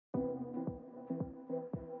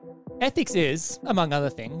Ethics is, among other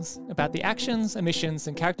things, about the actions, omissions,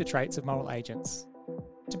 and character traits of moral agents.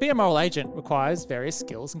 To be a moral agent requires various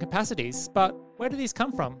skills and capacities, but where do these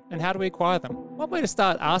come from and how do we acquire them? One way to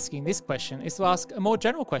start asking this question is to ask a more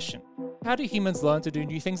general question. How do humans learn to do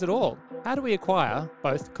new things at all? How do we acquire,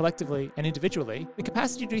 both collectively and individually, the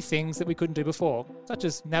capacity to do things that we couldn't do before, such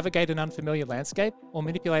as navigate an unfamiliar landscape or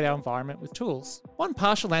manipulate our environment with tools? One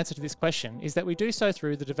partial answer to this question is that we do so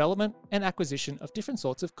through the development and acquisition of different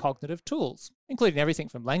sorts of cognitive tools, including everything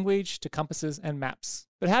from language to compasses and maps.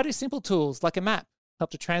 But how do simple tools like a map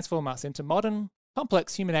help to transform us into modern,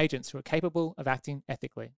 complex human agents who are capable of acting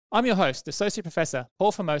ethically? I'm your host, Associate Professor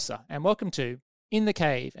Paul Formosa, and welcome to In the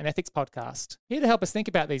Cave, an ethics podcast. Here to help us think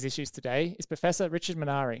about these issues today is Professor Richard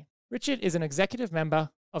Menary. Richard is an executive member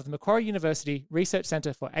of the Macquarie University Research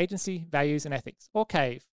Centre for Agency, Values and Ethics, or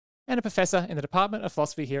CAVE, and a professor in the Department of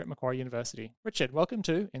Philosophy here at Macquarie University. Richard, welcome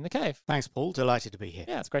to In the Cave. Thanks, Paul. Delighted to be here.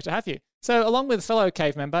 Yeah, it's great to have you. So, along with fellow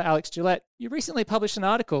CAVE member Alex Gillette, you recently published an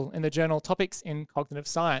article in the journal Topics in Cognitive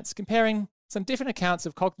Science comparing some different accounts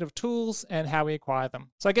of cognitive tools and how we acquire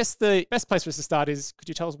them. So I guess the best place for us to start is, could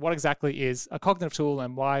you tell us what exactly is a cognitive tool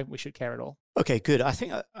and why we should care at all? Okay, good. I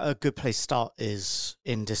think a good place to start is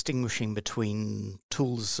in distinguishing between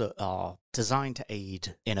tools that are designed to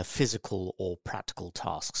aid in a physical or practical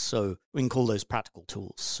task. So we can call those practical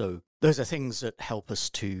tools. So those are things that help us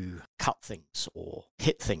to cut things or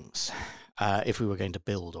hit things. If we were going to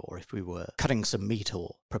build, or if we were cutting some meat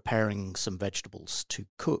or preparing some vegetables to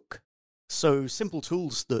cook. So simple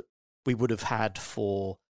tools that we would have had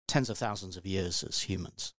for tens of thousands of years as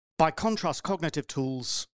humans. By contrast, cognitive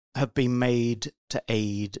tools have been made to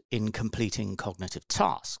aid in completing cognitive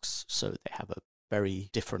tasks. So they have a very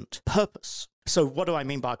different purpose. So what do I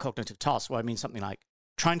mean by a cognitive task? Well, I mean something like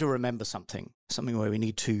trying to remember something where we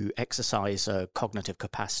need to exercise a cognitive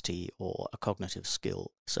capacity or a cognitive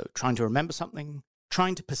skill. So trying to remember something,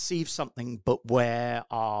 trying to perceive something, but where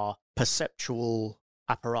our perceptual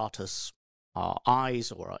apparatus, our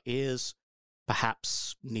eyes or our ears,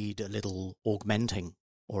 perhaps need a little augmenting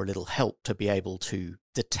or a little help to be able to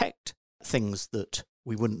detect things that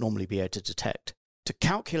we wouldn't normally be able to detect, to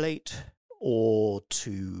calculate or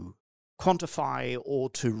to quantify or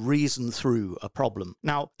to reason through a problem.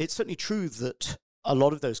 Now, it's certainly true that a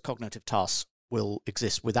lot of those cognitive tasks will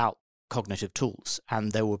exist without cognitive tools,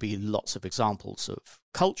 and there will be lots of examples of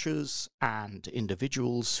cultures and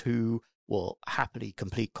individuals who will happily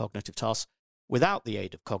complete cognitive tasks without the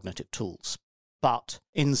aid of cognitive tools. But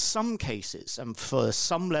in some cases, and for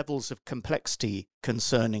some levels of complexity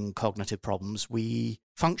concerning cognitive problems, we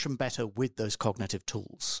function better with those cognitive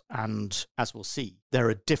tools. And as we'll see, there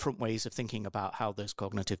are different ways of thinking about how those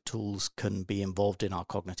cognitive tools can be involved in our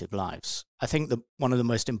cognitive lives. I think that one of the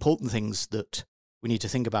most important things that we need to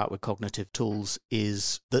think about with cognitive tools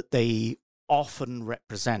is that they often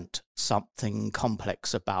represent something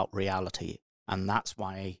complex about reality. And that's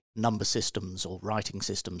why number systems or writing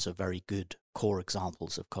systems are very good core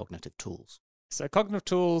examples of cognitive tools. So cognitive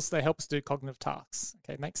tools, they help us do cognitive tasks.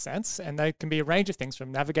 Okay, makes sense. And they can be a range of things,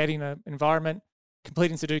 from navigating an environment,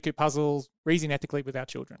 completing Sudoku puzzles, reasoning ethically with our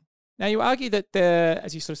children. Now, you argue that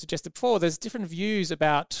as you sort of suggested before, there's different views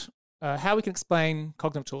about how we can explain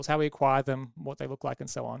cognitive tools, how we acquire them, what they look like, and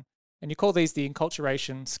so on. And you call these the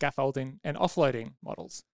enculturation, scaffolding, and offloading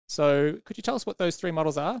models. So could you tell us what those three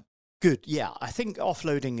models are? Good. Yeah, I think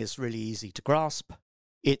offloading is really easy to grasp.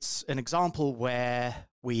 It's an example where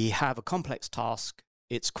we have a complex task.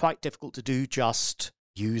 It's quite difficult to do just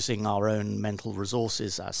using our own mental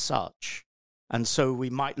resources as such. And so we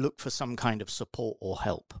might look for some kind of support or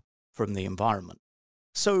help from the environment.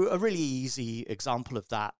 So a really easy example of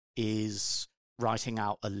that is writing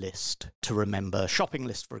out a list to remember, a shopping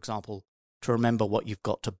list, for example, to remember what you've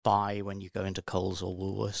got to buy when you go into Coles or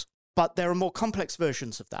Woolworths. But there are more complex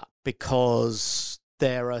versions of that, because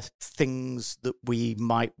there are things that we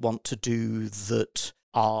might want to do that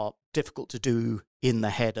are difficult to do in the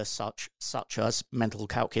head as such as mental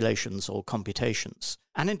calculations or computations,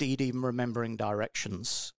 and indeed even remembering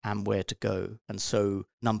directions and where to go. And so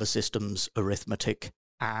number systems, arithmetic,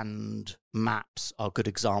 and maps are good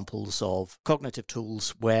examples of cognitive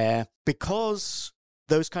tools where, because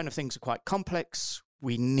those kind of things are quite complex,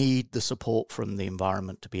 we need the support from the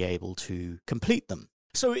environment to be able to complete them.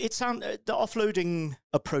 So the offloading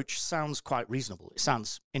approach sounds quite reasonable. It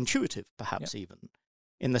sounds intuitive, perhaps even,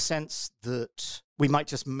 in the sense that we might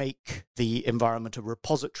just make the environment a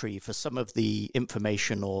repository for some of the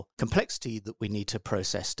information or complexity that we need to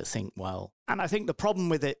process to think well. And I think the problem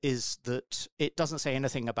with it is that it doesn't say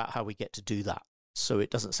anything about how we get to do that. So it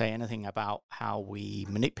doesn't say anything about how we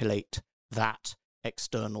manipulate that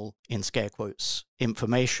external, in scare quotes,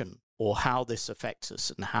 information, or how this affects us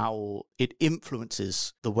and how it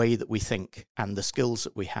influences the way that we think and the skills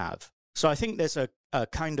that we have. So I think there's a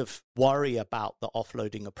kind of worry about the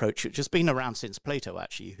offloading approach, which has been around since Plato,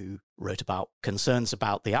 actually, who wrote about concerns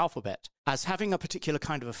about the alphabet, as having a particular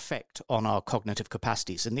kind of effect on our cognitive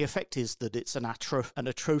capacities. And the effect is that it's an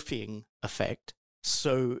atrophying effect.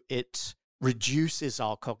 So it reduces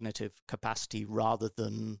our cognitive capacity rather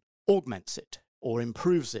than augments it or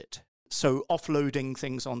improves it. So offloading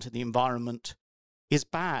things onto the environment is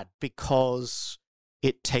bad because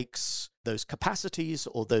it takes those capacities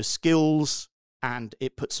or those skills and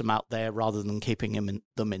it puts them out there rather than keeping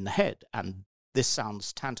them in the head. And this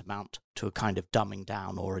sounds tantamount to a kind of dumbing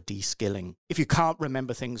down or a de-skilling. If you can't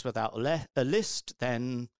remember things without a list,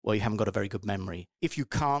 then, well, you haven't got a very good memory. If you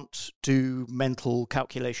can't do mental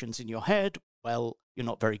calculations in your head, well, you're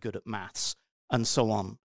not very good at maths, and so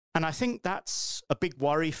on. And I think that's a big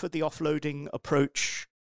worry for the offloading approach,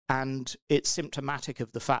 and it's symptomatic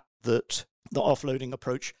of the fact that the offloading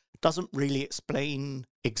approach doesn't really explain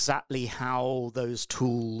exactly how those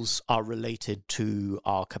tools are related to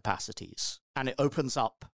our capacities. And it opens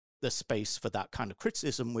up the space for that kind of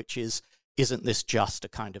criticism, which is, isn't this just a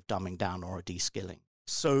kind of dumbing down or a de-skilling?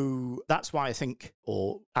 So that's why I think,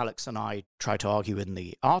 or Alex and I try to argue in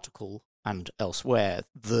the article and elsewhere,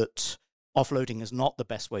 that offloading is not the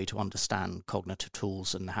best way to understand cognitive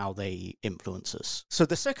tools and how they influence us. So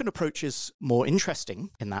the second approach is more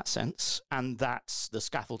interesting in that sense, and that's the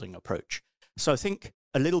scaffolding approach. So I think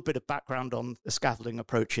a little bit of background on the scaffolding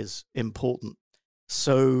approach is important.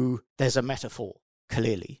 So there's a metaphor,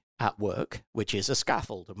 clearly, at work, which is a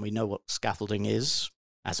scaffold, and we know what scaffolding is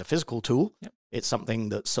as a physical tool. Yep. It's something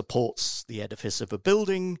that supports the edifice of a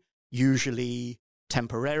building, usually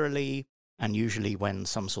temporarily, and usually when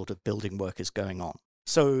some sort of building work is going on.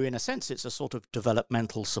 So in a sense, it's a sort of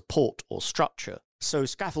developmental support or structure. So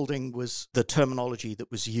scaffolding was the terminology that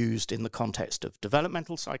was used in the context of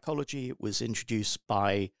developmental psychology. It was introduced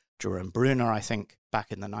by Jerome Bruner, I think,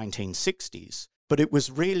 back in the 1960s. But it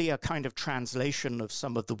was really a kind of translation of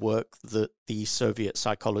some of the work that the Soviet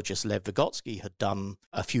psychologist Lev Vygotsky had done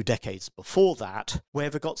a few decades before that, where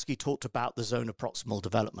Vygotsky talked about the zone of proximal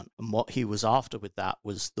development. And what he was after with that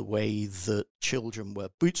was the way that children were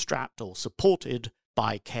bootstrapped or supported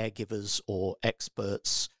by caregivers or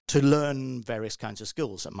experts to learn various kinds of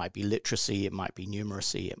skills. It might be literacy, it might be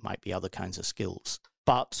numeracy, it might be other kinds of skills.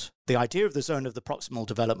 But the idea of the zone of the proximal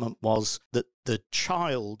development was that the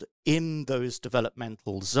child in those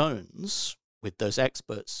developmental zones with those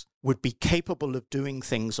experts would be capable of doing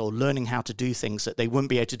things or learning how to do things that they wouldn't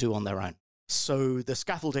be able to do on their own. So the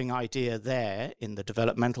scaffolding idea there in the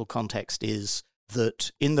developmental context is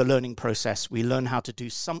that in the learning process, we learn how to do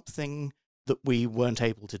something that we weren't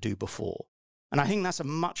able to do before. And I think that's a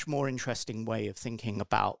much more interesting way of thinking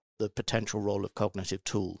about the potential role of cognitive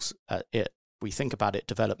tools. We think about it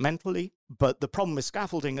developmentally, but the problem with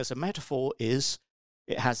scaffolding as a metaphor is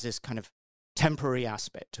it has this kind of temporary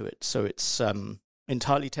aspect to it. So it's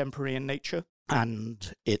entirely temporary in nature,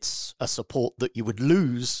 and it's a support that you would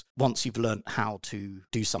lose once you've learned how to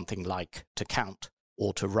do something like to count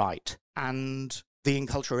or to write. And the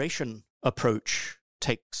enculturation approach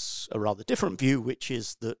takes a rather different view, which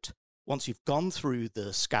is that once you've gone through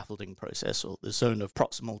the scaffolding process or the zone of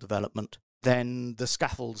proximal development, then the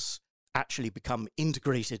scaffolds actually become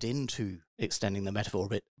integrated into, extending the metaphor a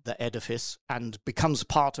bit, the edifice, and becomes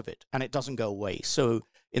part of it, and it doesn't go away. So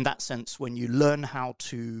in that sense, when you learn how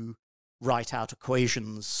to write out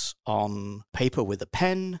equations on paper with a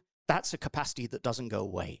pen, that's a capacity that doesn't go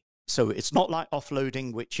away. So it's not like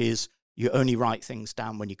offloading, which is you only write things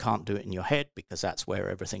down when you can't do it in your head, because that's where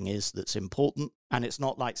everything is that's important. And it's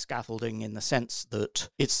not like scaffolding in the sense that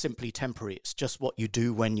it's simply temporary. It's just what you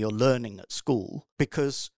do when you're learning at school,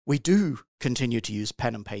 because we do continue to use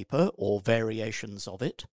pen and paper or variations of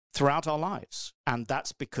it throughout our lives. And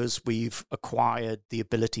that's because we've acquired the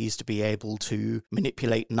abilities to be able to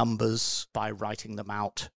manipulate numbers by writing them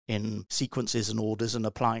out in sequences and orders and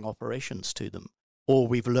applying operations to them. Or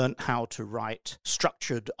we've learned how to write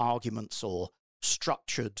structured arguments or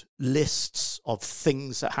structured lists of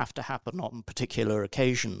things that have to happen on particular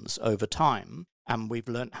occasions over time. And we've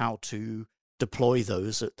learned how to deploy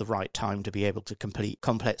those at the right time to be able to complete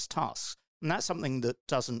complex tasks. And that's something that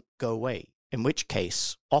doesn't go away, in which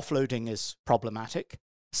case offloading is problematic.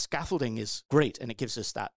 Scaffolding is great, and it gives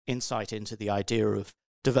us that insight into the idea of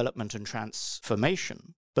development and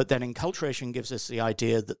transformation. But then enculturation gives us the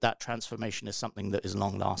idea that that transformation is something that is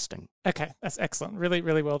long-lasting. Okay, that's excellent. Really,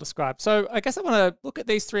 really well described. So I guess I want to look at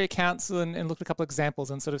these three accounts and look at a couple of examples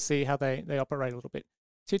and sort of see how they operate a little bit.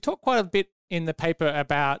 So you talk quite a bit in the paper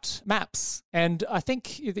about maps. And I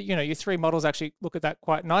think, your three models actually look at that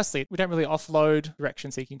quite nicely. We don't really offload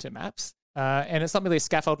direction seeking to maps. And it's not really a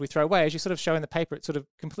scaffold we throw away. As you sort of show in the paper, it sort of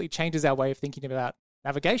completely changes our way of thinking about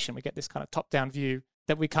navigation. We get this kind of top-down view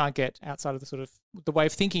that we can't get outside of the sort of the way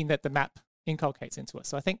of thinking that the map inculcates into us.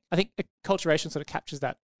 So I think acculturation sort of captures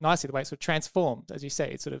that nicely, the way it's sort of transformed, as you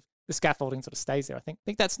say. It's sort of the scaffolding sort of stays there. I think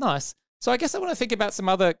that's nice. So I guess I want to think about some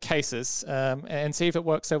other cases and see if it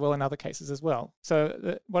works so well in other cases as well.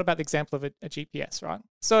 So what about the example of a GPS, right?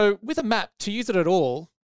 So with a map, to use it at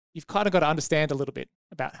all, you've kind of got to understand a little bit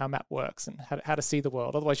about how a map works and how to see the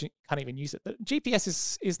world. Otherwise, you can't even use it. But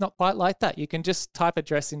GPS is not quite like that. You can just type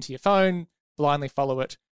address into your phone, blindly follow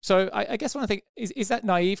it. So I guess when I think, is that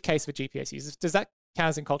naive case for GPS users? Does that count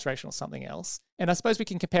as enculturation or something else? And I suppose we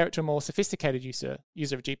can compare it to a more sophisticated user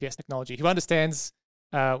of GPS technology who understands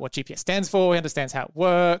what GPS stands for. He understands how it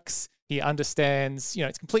works. He understands,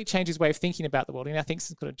 it's completely changed his way of thinking about the world. He now thinks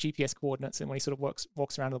in sort of GPS coordinates and when he sort of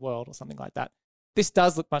walks around the world or something like that. This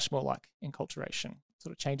does look much more like enculturation.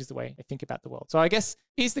 Sort of changes the way they think about the world. So I guess,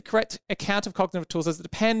 is the correct account of cognitive tools, does it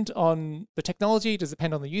depend on the technology? Does it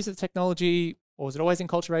depend on the use of the technology? Or is it always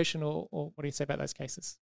enculturation? Or what do you say about those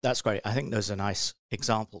cases? That's great. I think those are nice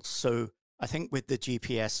examples. So I think with the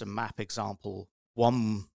GPS and map example,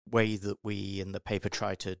 one way that we in the paper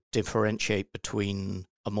try to differentiate between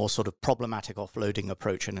a more sort of problematic offloading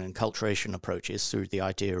approach and an enculturation approach is through the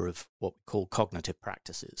idea of what we call cognitive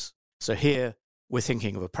practices. So here we're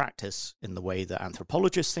thinking of a practice in the way that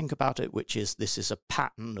anthropologists think about it, which is this is a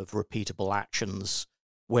pattern of repeatable actions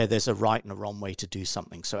where there's a right and a wrong way to do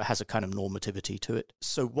something. So it has a kind of normativity to it.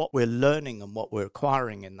 So what we're learning and what we're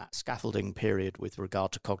acquiring in that scaffolding period with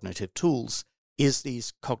regard to cognitive tools is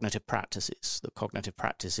these cognitive practices. The cognitive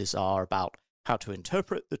practices are about how to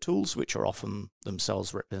interpret the tools, which are often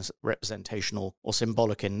themselves representational or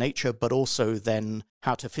symbolic in nature, but also then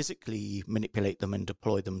how to physically manipulate them and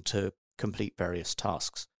deploy them to complete various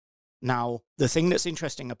tasks. Now, the thing that's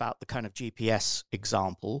interesting about the kind of GPS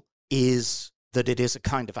example is that it is a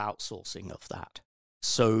kind of outsourcing of that.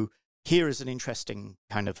 So here is an interesting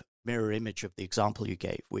kind of mirror image of the example you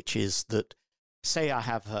gave, which is that, say I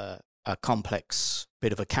have a complex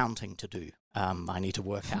bit of accounting to do. I need to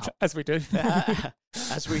work out. As we do.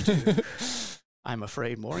 As we do. I'm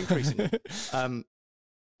afraid more increasingly.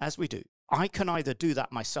 As we do. I can either do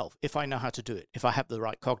that myself if I know how to do it. If I have the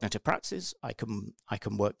right cognitive practices, I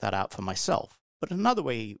can work that out for myself. But another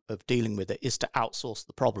way of dealing with it is to outsource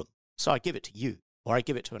the problem. So I give it to you, or I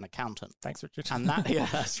give it to an accountant. Thanks, Richard. And that, yeah,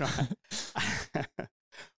 that's right.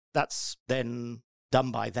 That's then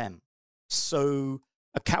done by them. So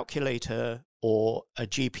a calculator or a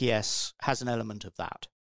GPS has an element of that.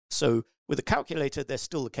 So with a calculator, there's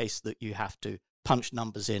still the case that you have to punch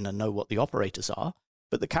numbers in and know what the operators are.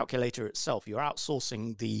 But the calculator itself, you're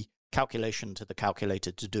outsourcing the calculation to the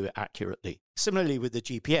calculator to do it accurately. Similarly with the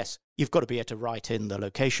GPS, you've got to be able to write in the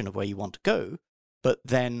location of where you want to go, but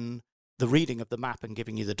then the reading of the map and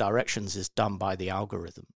giving you the directions is done by the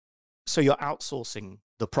algorithm. So you're outsourcing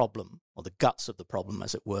the problem, or the guts of the problem,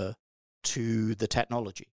 as it were, to the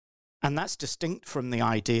technology. And that's distinct from the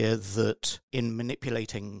idea that in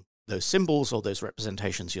manipulating those symbols or those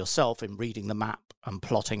representations yourself, in reading the map and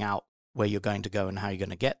plotting out where you're going to go and how you're going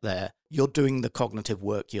to get there, you're doing the cognitive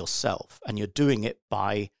work yourself. And you're doing it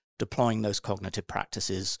by deploying those cognitive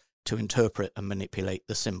practices to interpret and manipulate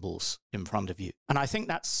the symbols in front of you. And I think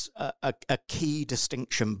that's a key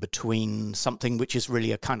distinction between something which is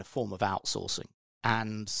really a kind of form of outsourcing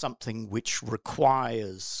and something which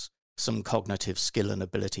requires some cognitive skill and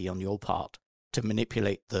ability on your part to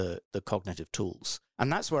manipulate the cognitive tools.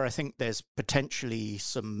 And that's where I think there's potentially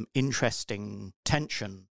some interesting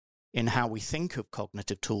tension in how we think of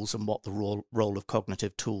cognitive tools and what the role of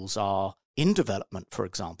cognitive tools are in development, for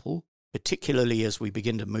example, particularly as we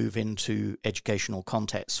begin to move into educational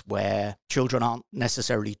contexts where children aren't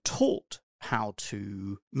necessarily taught how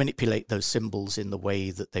to manipulate those symbols in the way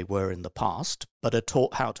that they were in the past, but are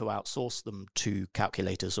taught how to outsource them to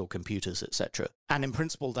calculators or computers, etc. And in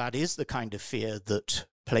principle, that is the kind of fear that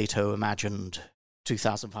Plato imagined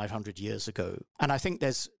 2,500 years ago. And I think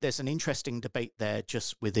there's an interesting debate there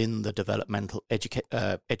just within the developmental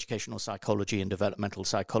educational psychology and developmental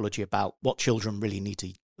psychology about what children really need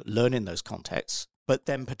to learn in those contexts. But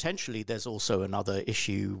then potentially there's also another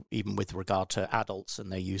issue, even with regard to adults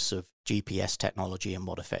and their use of GPS technology and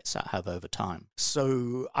what effects that have over time.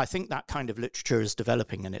 So I think that kind of literature is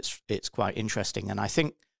developing, and it's quite interesting. And I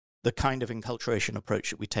think the kind of enculturation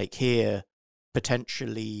approach that we take here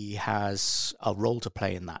potentially has a role to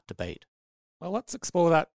play in that debate. Well, let's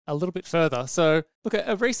explore that a little bit further. So, look,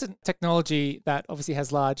 a recent technology that obviously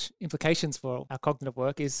has large implications for our cognitive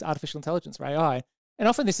work is artificial intelligence, or AI. And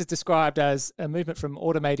often this is described as a movement from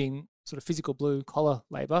automating sort of physical blue-collar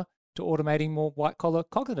labor to automating more white-collar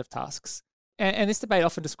cognitive tasks. And this debate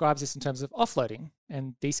often describes this in terms of offloading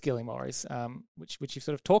and de-skilling mores, which you've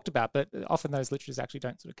sort of talked about, but often those literatures actually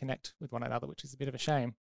don't sort of connect with one another, which is a bit of a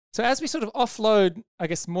shame. So as we sort of offload, I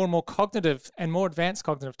guess, more and more cognitive and more advanced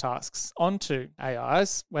cognitive tasks onto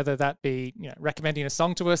AIs, whether that be recommending a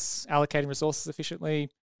song to us, allocating resources efficiently,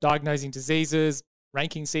 diagnosing diseases,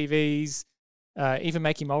 ranking CVs, even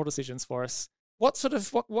making moral decisions for us. What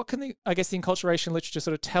can the enculturation literature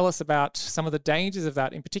sort of tell us about some of the dangers of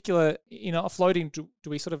that? In particular, offloading, do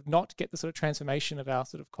we sort of not get the sort of transformation of our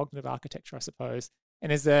sort of cognitive architecture, I suppose?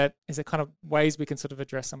 And is there kind of ways we can sort of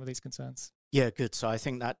address some of these concerns? Yeah, good. So I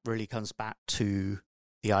think that really comes back to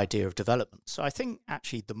the idea of development. So I think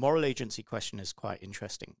actually the moral agency question is quite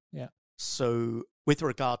interesting. Yeah. So with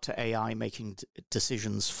regard to AI making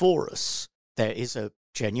decisions for us, there is a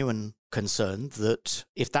genuine concern that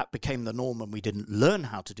if that became the norm and we didn't learn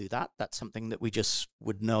how to do that, that's something that we just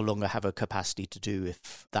would no longer have a capacity to do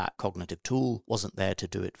if that cognitive tool wasn't there to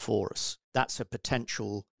do it for us. That's a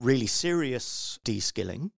potential really serious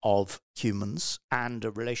de-skilling of humans and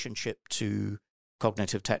a relationship to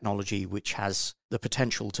cognitive technology which has the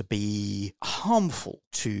potential to be harmful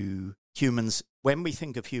to humans when we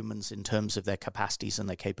think of humans in terms of their capacities and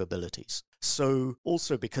their capabilities. So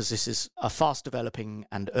also because this is a fast developing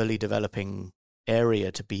and early developing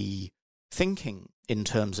area to be thinking in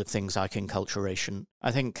terms of things like enculturation,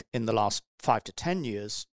 I think in the last 5 to 10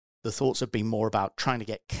 years, the thoughts have been more about trying to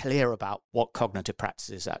get clear about what cognitive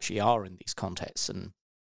practices actually are in these contexts and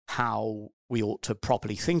how we ought to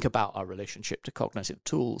properly think about our relationship to cognitive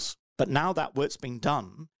tools. But now that work's been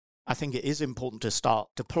done, I think it is important to start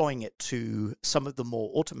deploying it to some of the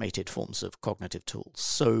more automated forms of cognitive tools.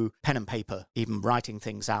 So pen and paper, even writing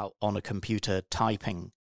things out on a computer,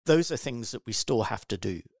 typing, those are things that we still have to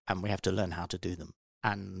do, and we have to learn how to do them.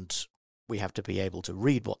 And we have to be able to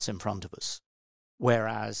read what's in front of us.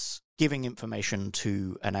 Whereas giving information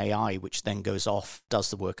to an AI, which then goes off,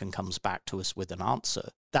 does the work and comes back to us with an answer,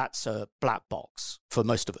 that's a black box for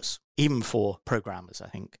most of us, even for programmers, I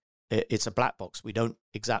think. It's a black box. We don't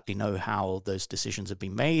exactly know how those decisions have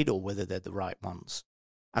been made or whether they're the right ones.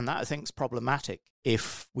 And that, I think, is problematic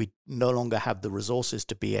if we no longer have the resources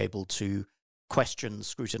to be able to question,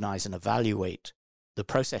 scrutinize, and evaluate the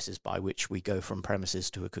processes by which we go from premises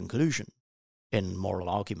to a conclusion in moral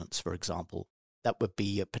arguments, for example. That would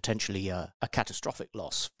be potentially a catastrophic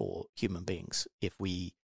loss for human beings if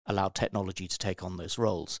we allowed technology to take on those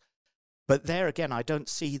roles. But there again, I don't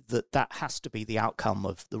see that has to be the outcome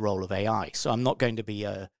of the role of AI. So I'm not going to be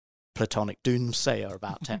a Platonic doomsayer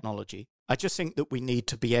about technology. I just think that we need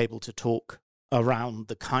to be able to talk around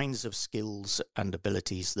the kinds of skills and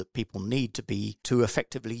abilities that people need to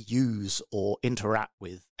effectively use or interact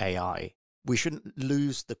with AI. We shouldn't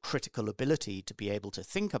lose the critical ability to be able to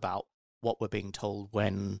think about what we're being told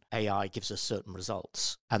when AI gives us certain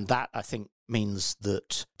results. And that, I think, means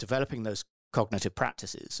that developing those cognitive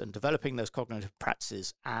practices and developing those cognitive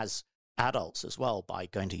practices as adults as well by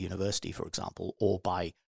going to university, for example, or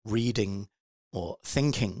by reading or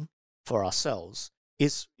thinking for ourselves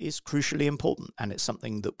is crucially important. And it's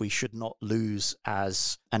something that we should not lose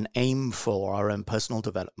as an aim for our own personal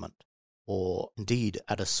development or indeed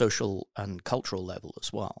at a social and cultural level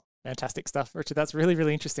as well. Fantastic stuff, Richard. That's really,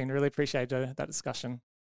 really interesting. Really appreciate that discussion.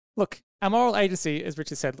 Look, our moral agency, as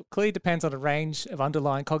Richard said, clearly depends on a range of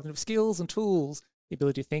underlying cognitive skills and tools, the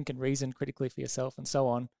ability to think and reason critically for yourself and so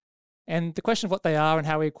on. And the question of what they are and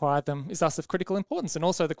how we acquire them is thus of critical importance, and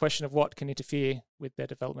also the question of what can interfere with their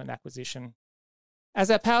development and acquisition.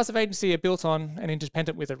 As our powers of agency are built on and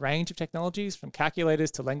interdependent with a range of technologies, from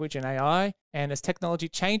calculators to language and AI, and as technology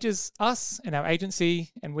changes us and our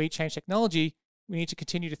agency and we change technology, we need to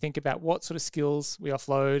continue to think about what sort of skills we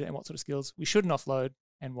offload and what sort of skills we shouldn't offload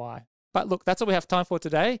and why. But look, that's all we have time for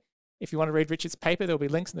today. If you want to read Richard's paper, there will be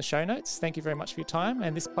links in the show notes. Thank you very much for your time.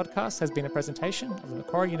 And this podcast has been a presentation of the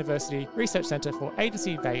Macquarie University Research Centre for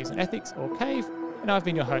Agency, Values and Ethics, or CAVE. And I've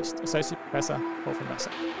been your host, Associate Professor Paul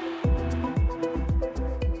Formosa.